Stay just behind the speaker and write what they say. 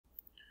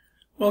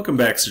Welcome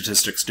back,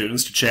 statistics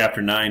students, to Chapter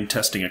 9,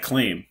 Testing a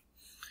Claim.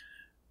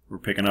 We're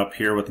picking up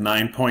here with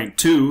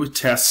 9.2,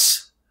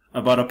 tests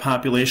about a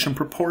population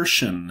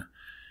proportion.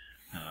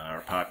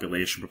 Our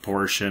population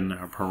proportion,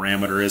 our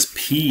parameter is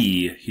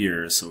P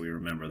here, so we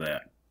remember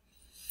that.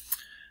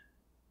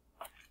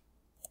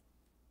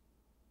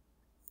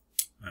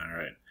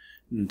 Alright,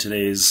 in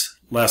today's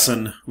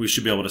lesson, we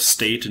should be able to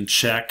state and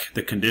check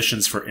the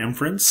conditions for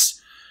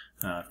inference.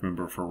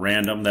 Remember, for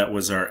random, that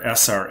was our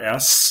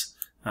SRS.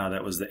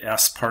 That was the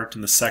S part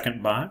in the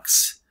second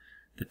box.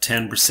 The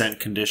 10%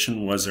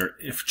 condition was our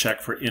if check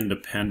for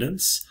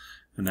independence,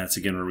 and that's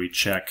again where we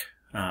check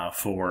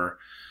for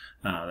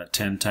that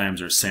 10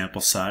 times our sample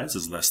size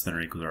is less than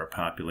or equal to our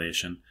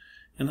population.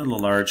 And then the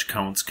large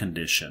counts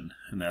condition,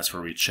 and that's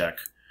where we check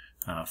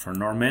for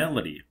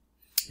normality.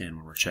 And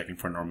when we're checking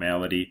for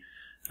normality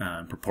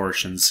and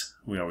proportions,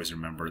 we always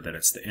remember that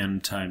it's the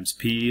N times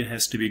P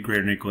has to be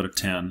greater than or equal to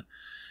 10,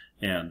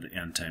 and the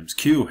N times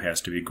Q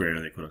has to be greater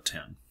than or equal to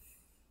 10.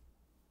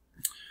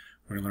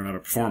 We're going to learn how to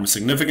perform a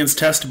significance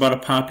test about a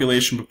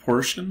population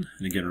proportion.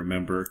 And again,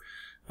 remember,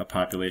 a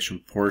population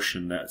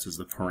proportion, that is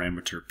the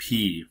parameter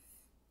P.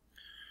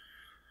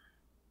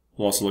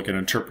 We'll also look at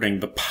interpreting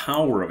the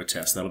power of a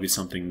test. That'll be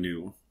something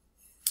new.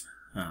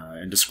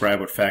 And describe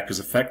what factors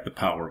affect the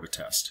power of a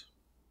test.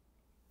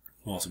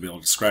 We'll also be able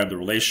to describe the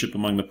relationship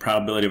among the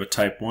probability of a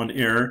type 1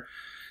 error,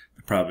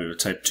 the probability of a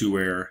type 2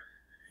 error,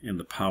 and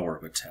the power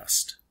of a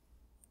test.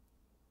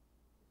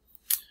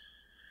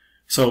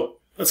 So,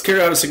 let's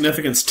carry out a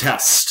significance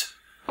test.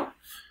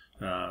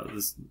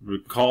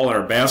 Recall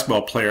our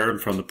basketball player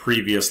from the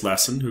previous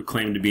lesson who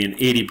claimed to be an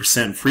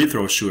 80% free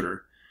throw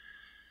shooter.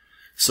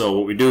 So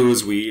what we do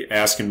is we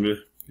ask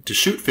him to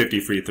shoot 50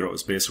 free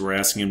throws. Basically, we're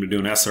asking him to do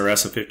an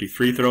SRS of 50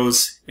 free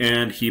throws,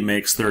 and he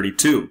makes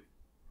 32.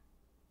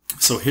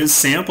 So his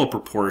sample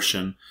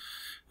proportion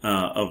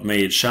of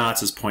made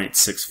shots is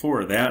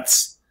 0.64.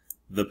 That's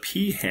the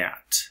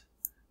p-hat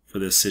for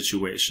this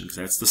situation, because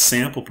that's the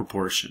sample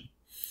proportion.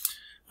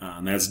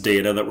 And that's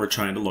data that we're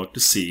trying to look to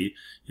see,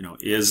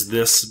 is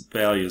this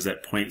value, is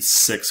that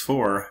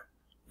 0.64,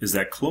 is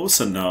that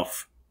close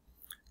enough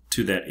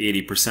to that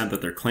 80%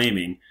 that they're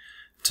claiming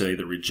to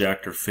either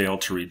reject or fail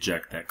to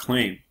reject that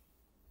claim?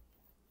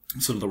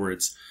 So in other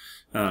words,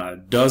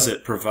 does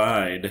it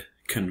provide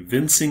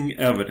convincing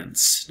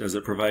evidence? Does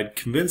it provide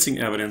convincing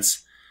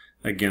evidence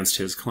against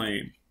his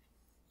claim?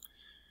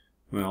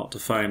 Well, to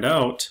find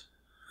out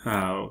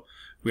how,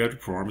 we have to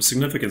perform a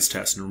significance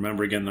test. And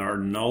remember again, our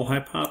null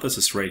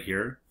hypothesis right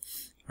here,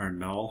 our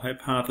null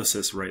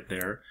hypothesis right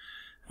there,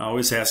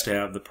 always has to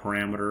have the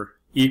parameter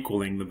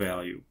equaling the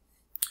value.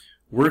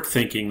 We're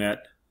thinking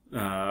that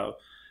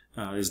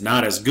is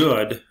not as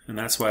good, and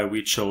that's why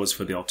we chose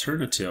for the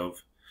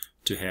alternative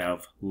to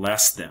have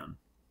less than.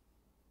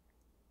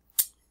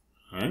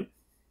 All right?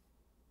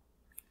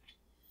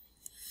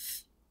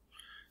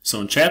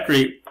 So in Chapter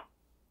 8,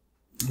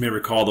 you may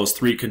recall those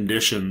three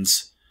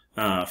conditions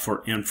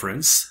for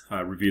inference.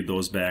 I reviewed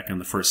those back on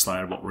the first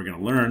slide of what we're going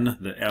to learn,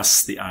 the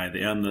S, the I,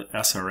 the N, the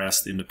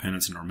SRS, the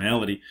independence, and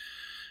normality,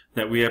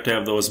 that we have to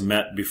have those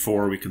met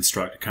before we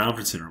construct a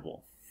confidence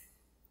interval.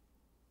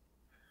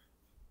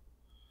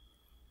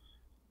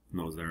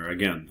 And those are,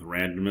 again, the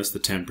randomness, the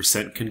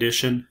 10%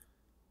 condition,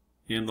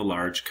 and the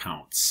large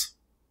counts.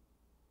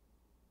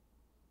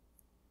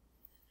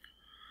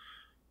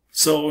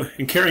 So,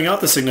 in carrying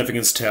out the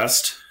significance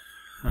test,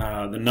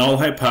 the null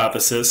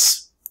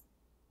hypothesis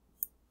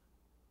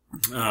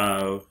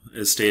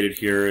is stated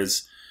here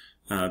as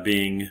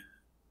being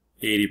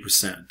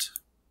 80%.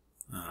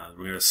 We're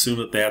going to assume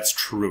that that's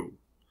true,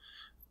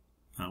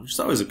 which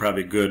is always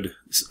probably a good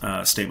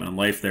statement in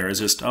life there, is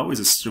just always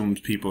assume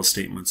people's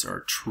statements are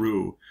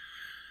true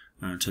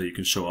until you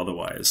can show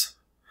otherwise.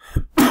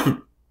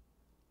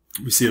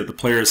 We see that the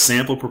player's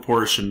sample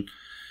proportion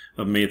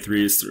of made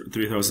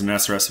 3,000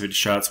 SRS 50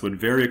 shots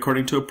would vary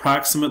according to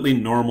approximately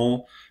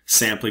normal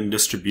sampling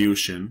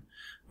distribution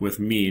with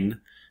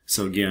mean.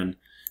 So again,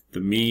 the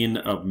mean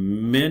of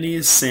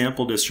many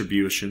sample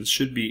distributions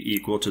should be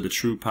equal to the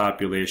true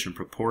population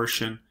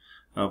proportion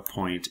of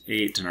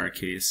 0.8 in our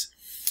case.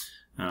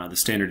 The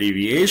standard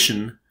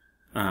deviation,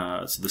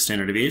 so the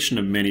standard deviation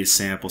of many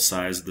sample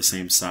size, the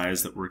same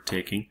size that we're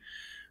taking,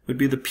 would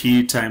be the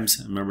P times,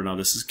 remember now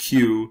this is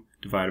Q,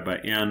 divided by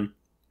N.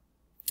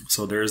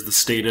 So there's the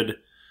stated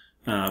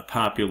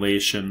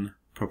population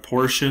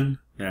proportion.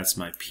 That's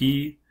my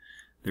P.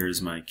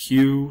 There's my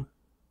Q.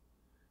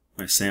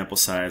 My sample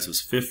size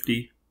was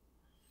 50.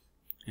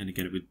 And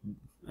again, if we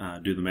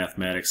do the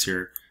mathematics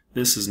here,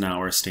 this is now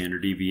our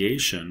standard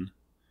deviation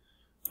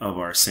of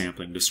our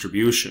sampling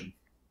distribution.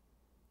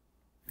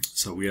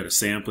 So we had a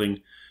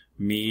sampling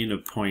mean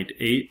of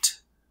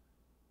 0.8,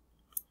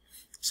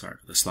 sorry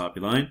for the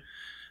sloppy line,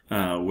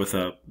 with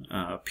a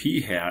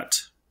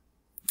p-hat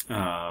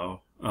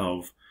of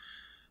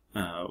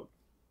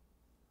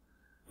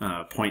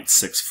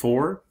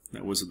 0.64.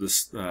 That was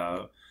this,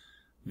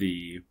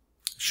 the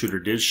shooter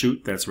did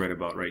shoot. That's right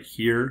about right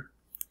here.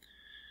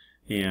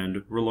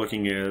 And we're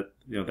looking at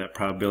that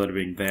probability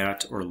being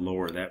that or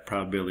lower. That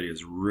probability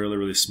is really,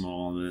 really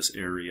small in this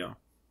area.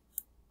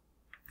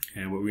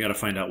 And we got to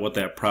find out what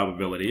that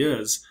probability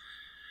is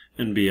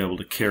and be able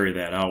to carry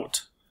that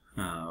out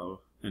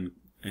and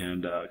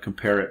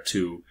compare it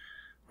to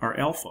our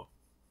alpha.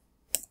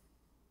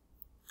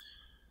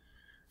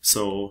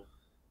 So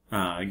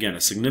again,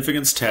 a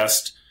significance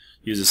test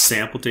uses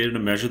sample data to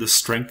measure the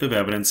strength of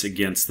evidence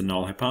against the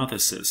null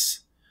hypothesis.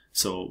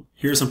 So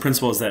here are some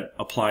principles that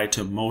apply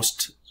to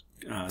most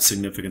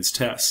significance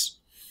tests.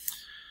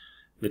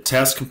 The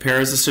test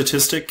compares the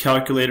statistic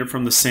calculated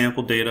from the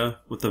sample data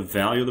with the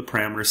value of the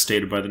parameter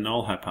stated by the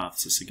null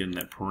hypothesis. Again,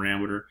 that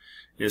parameter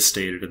is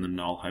stated in the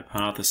null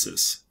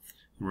hypothesis.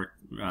 We're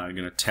going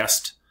to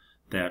test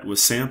that with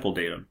sample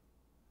data.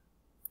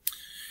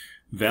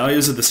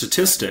 Values of the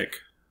statistic,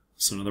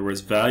 so in other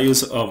words,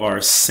 values of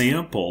our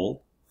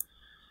sample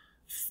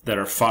that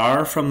are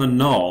far from the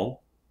null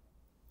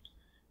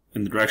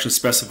in the direction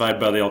specified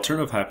by the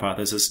alternative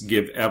hypothesis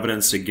give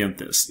evidence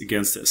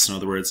against this. In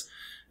other words,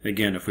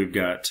 again, if we've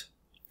got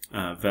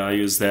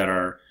values that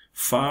are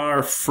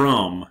far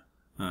from,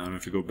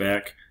 if you go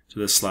back to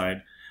this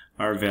slide,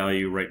 our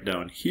value right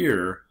down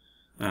here,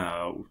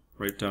 it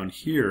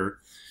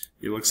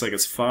looks like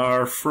it's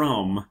far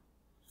from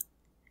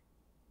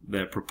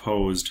that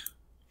proposed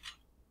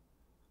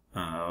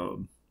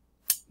null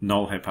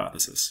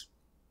hypothesis.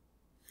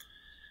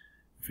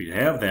 If you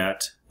have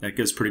that, that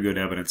gives pretty good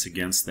evidence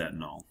against that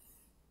null.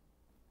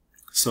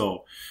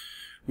 So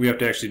we have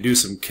to actually do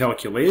some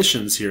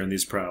calculations here in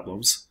these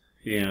problems,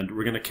 and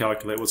we're going to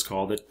calculate what's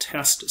called a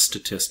test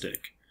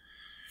statistic.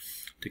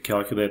 To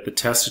calculate the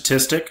test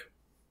statistic,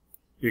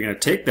 you're going to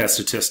take that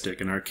statistic.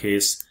 In our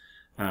case,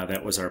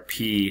 that was our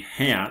p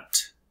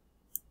hat,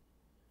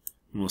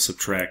 and we'll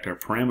subtract our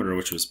parameter,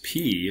 which was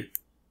p,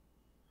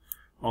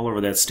 all over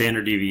that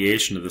standard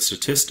deviation of the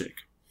statistic.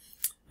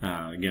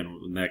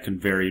 Again, that can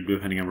vary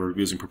depending on whether we're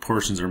using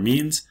proportions or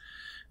means,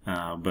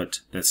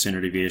 but that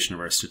standard deviation of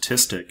our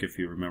statistic, if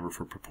you remember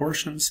for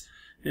proportions,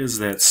 is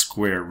that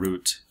square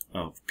root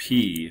of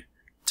p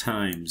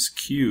times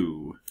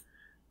q,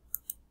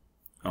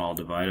 all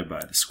divided by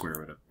the square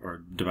root of,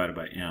 or divided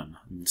by n,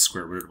 and the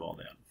square root of all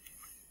that.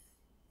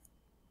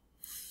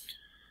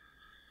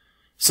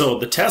 So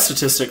the test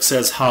statistic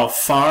says how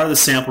far the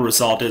sample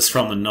result is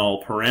from the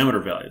null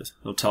parameter values.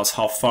 It'll tell us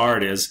how far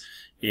it is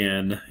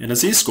in a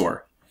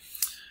z-score.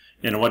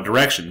 And in what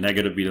direction?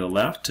 Negative be to the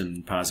left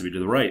and positive be to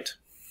the right.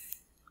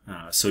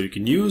 So you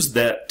can use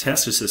that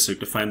test statistic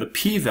to find the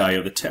p-value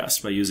of the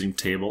test by using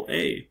table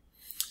A.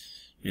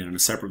 And in a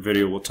separate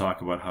video we'll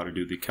talk about how to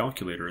do the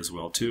calculator as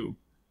well too.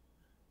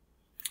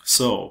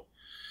 So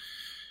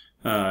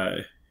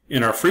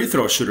in our free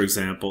throw shooter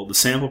example, the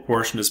sample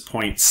portion is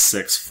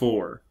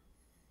 0.64.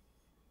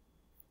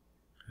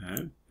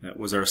 Okay. That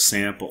was our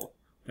sample.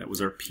 That was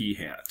our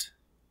p-hat.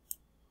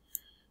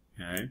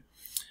 Okay.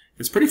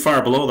 It's pretty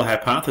far below the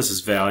hypothesis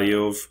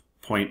value of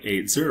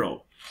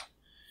 0.80.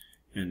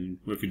 And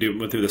if you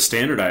went through the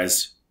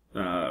standardizing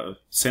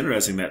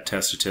that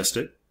test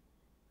statistic,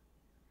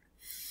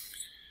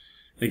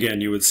 again,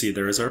 you would see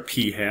there is our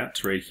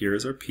p-hat. Right here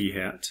is our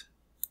p-hat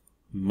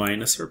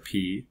minus our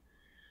p.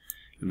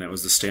 And that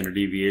was the standard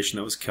deviation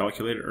that was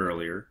calculated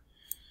earlier.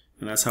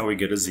 And that's how we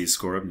get a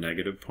z-score of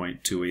negative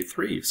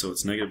 0.283. So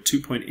it's negative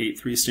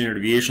 2.83 standard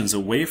deviations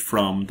away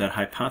from that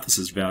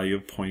hypothesis value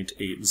of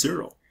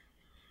 0.80.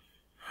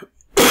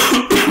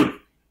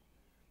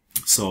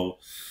 So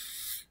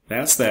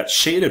that's that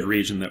shaded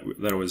region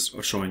that I was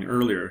showing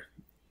earlier.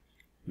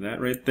 That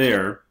right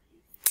there,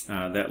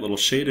 that little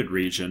shaded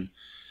region,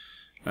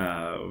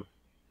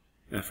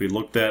 if we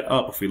look that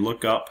up, if we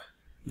look up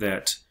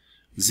that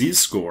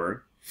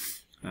z-score,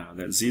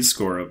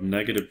 of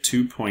negative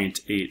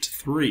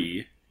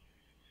 2.83,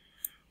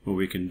 what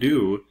we can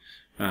do,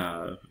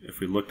 if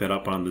we look that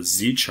up on the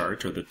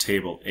z-chart or the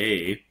table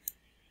A,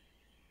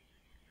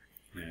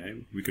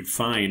 okay, we could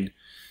find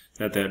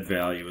that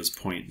value is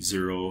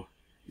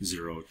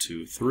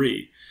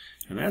 0.0023.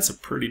 And that's a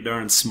pretty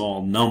darn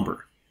small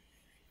number.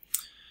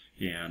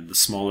 And the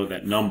smaller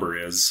that number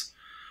is,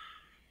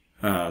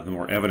 the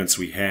more evidence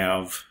we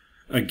have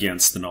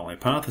against the null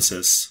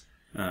hypothesis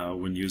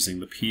when using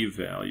the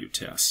p-value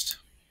test.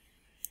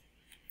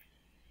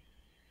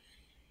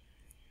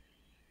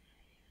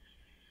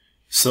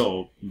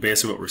 So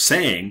basically what we're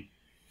saying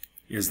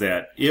is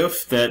that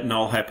if that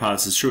null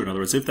hypothesis is true, in other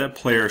words, if that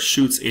player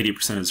shoots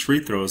 80% of his free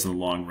throws in the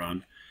long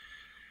run,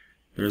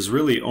 there's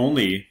really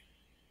only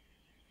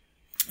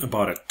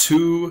about a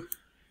 2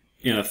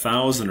 in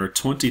 1,000 or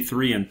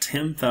 23 in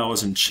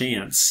 10,000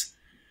 chance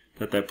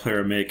that that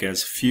player make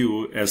as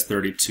few as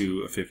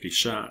 32 of 50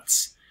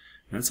 shots.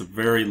 And that's a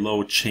very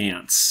low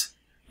chance.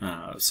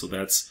 So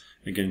that's,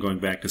 again, going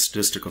back to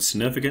statistical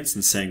significance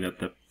and saying that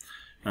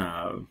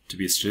to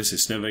be statistically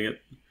significant,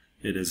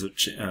 it is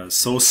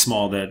so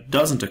small that it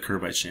doesn't occur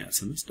by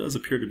chance. And this does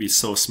appear to be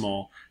so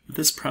small that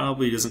this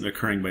probably isn't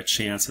occurring by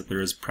chance, that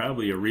there is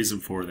probably a reason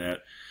for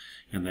that,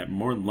 and that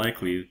more than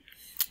likely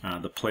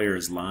the player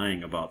is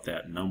lying about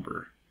that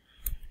number.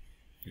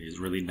 He's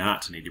really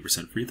not an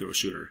 80% free throw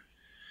shooter.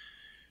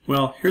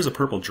 Well, here's a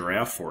purple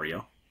giraffe for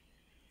you.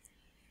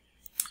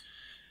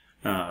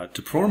 To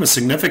perform a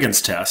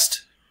significance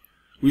test,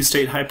 we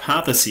state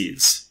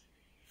hypotheses.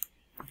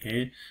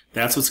 Okay?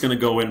 That's what's going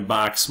to go in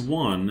box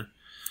 1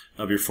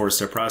 of your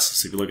 4-step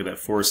process. If you look at that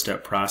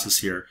 4-step process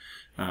here,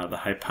 the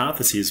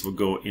hypotheses will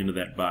go into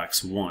that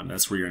box 1.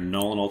 That's where your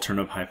null and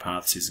alternative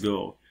hypotheses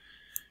go.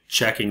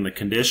 Checking the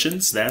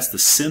conditions, that's the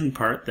sin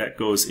part that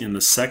goes in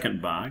the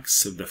second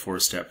box of the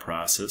 4-step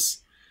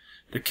process.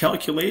 The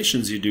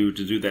calculations you do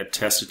to do that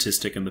test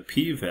statistic and the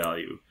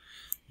p-value,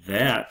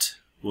 that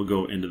will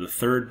go into the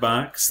third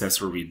box.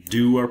 That's where we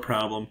do our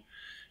problem.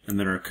 And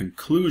then our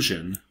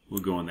conclusion will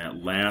go in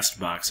that last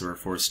box of our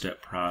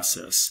 4-step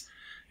process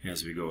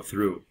as we go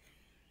through.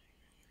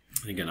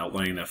 Again,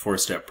 outlining that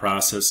 4-step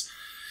process,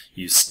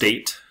 you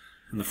state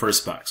in the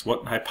first box,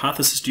 what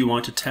hypothesis do you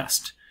want to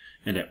test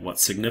and at what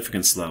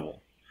significance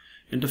level?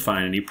 And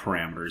define any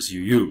parameters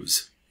you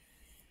use.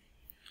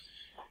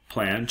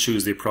 Plan,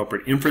 choose the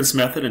appropriate inference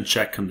method and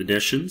check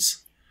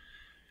conditions.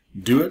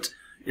 Do it.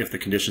 If the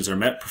conditions are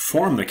met,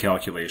 perform the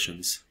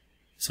calculations.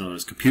 So in other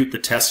words, compute the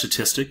test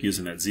statistic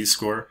using that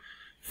z-score,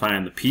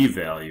 find the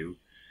p-value,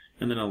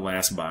 and then in the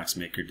last box,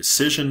 make your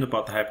decision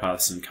about the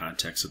hypothesis in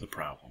context of the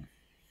problem.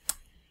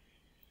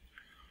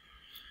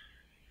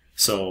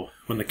 So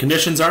when the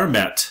conditions are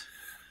met,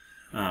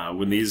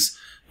 when these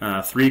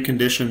 3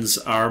 conditions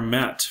are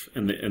met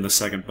in the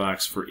second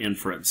box for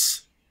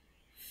inference,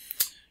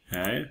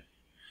 okay,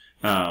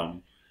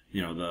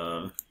 you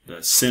know,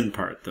 the sin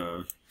part,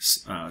 the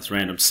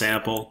random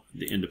sample,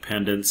 the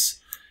independence,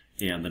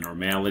 and the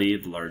normality,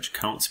 the large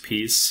counts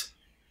piece.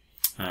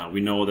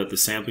 We know that the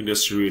sampling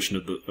distribution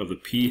of the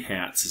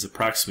p-hats is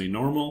approximately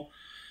normal,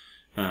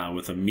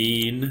 with a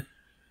mean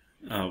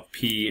of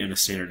p and a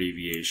standard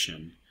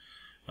deviation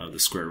of the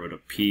square root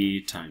of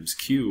p times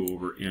q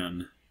over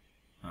n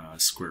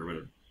square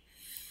root.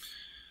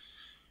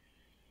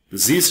 The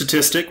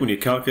z-statistic, when you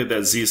calculate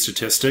that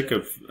z-statistic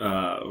of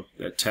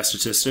that test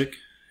statistic,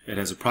 it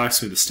has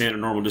approximately the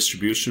standard normal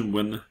distribution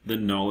when the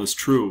null is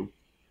true.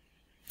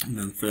 And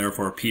then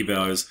therefore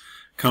p-values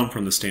come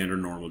from the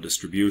standard normal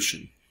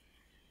distribution.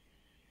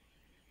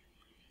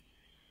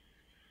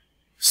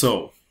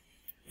 So,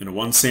 in a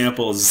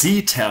one-sample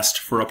z-test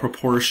for a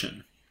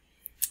proportion,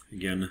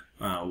 again,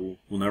 we'll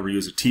never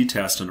use a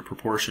t-test on a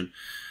proportion.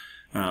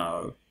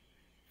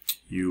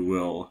 You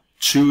will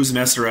choose an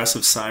SRS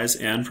of size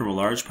n from a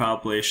large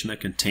population that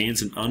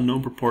contains an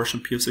unknown proportion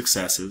p of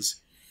successes.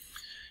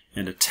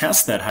 And to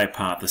test that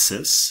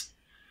hypothesis,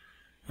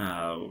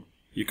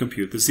 you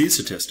compute the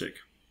z-statistic.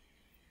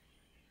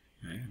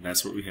 Okay? And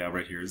that's what we have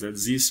right here, is that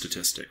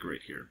z-statistic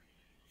right here.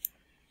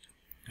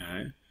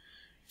 Okay?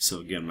 So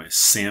again, my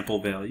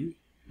sample value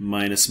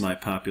minus my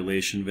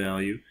population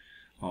value,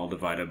 all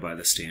divided by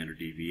the standard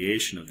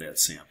deviation of that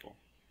sample.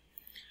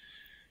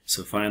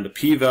 So find the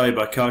p-value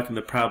by calculating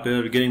the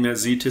probability of getting that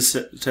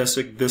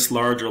z-statistic this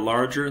large or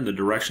larger in the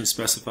direction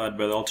specified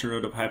by the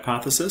alternative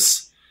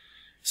hypothesis.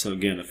 So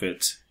again, if you're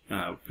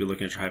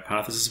looking at your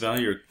hypothesis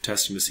value, you're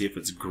testing to see if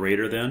it's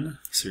greater than.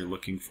 So you're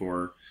looking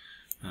for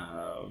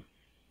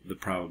the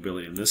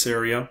probability in this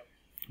area.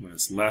 When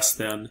it's less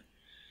than,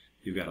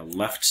 you've got a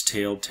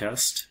left-tailed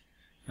test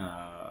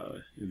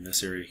in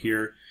this area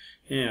here.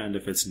 And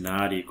if it's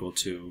not equal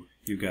to,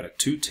 you've got a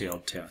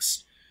two-tailed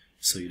test.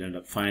 So you'd end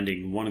up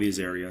finding one of these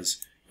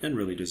areas and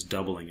really just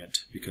doubling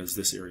it, because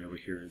this area over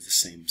here is the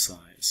same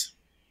size.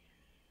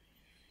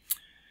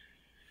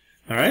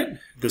 All right, at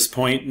this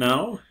point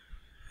now,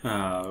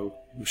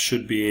 we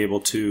should be able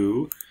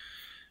to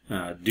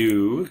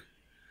do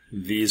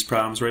these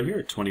problems right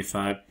here,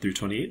 25 through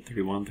 28,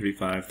 31,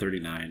 35,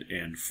 39,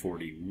 and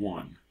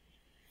 41.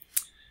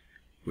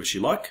 Wish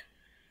you luck,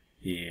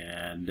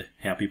 and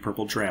happy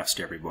purple drafts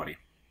to everybody.